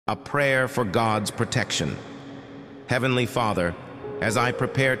A prayer for God's protection. Heavenly Father, as I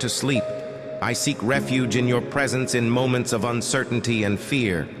prepare to sleep, I seek refuge in your presence in moments of uncertainty and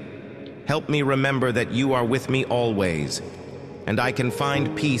fear. Help me remember that you are with me always, and I can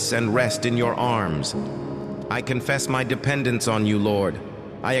find peace and rest in your arms. I confess my dependence on you, Lord.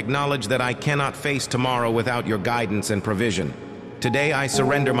 I acknowledge that I cannot face tomorrow without your guidance and provision. Today I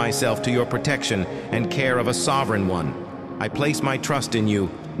surrender myself to your protection and care of a sovereign one. I place my trust in you,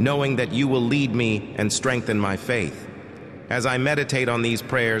 knowing that you will lead me and strengthen my faith. As I meditate on these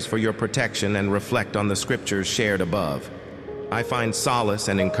prayers for your protection and reflect on the scriptures shared above, I find solace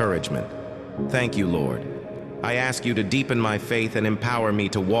and encouragement. Thank you, Lord. I ask you to deepen my faith and empower me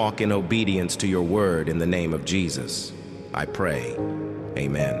to walk in obedience to your word in the name of Jesus. I pray.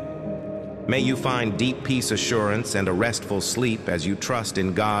 Amen. May you find deep peace, assurance, and a restful sleep as you trust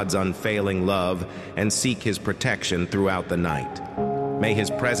in God's unfailing love and seek his protection throughout the night. May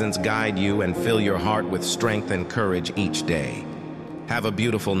his presence guide you and fill your heart with strength and courage each day. Have a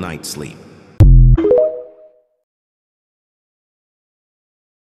beautiful night's sleep.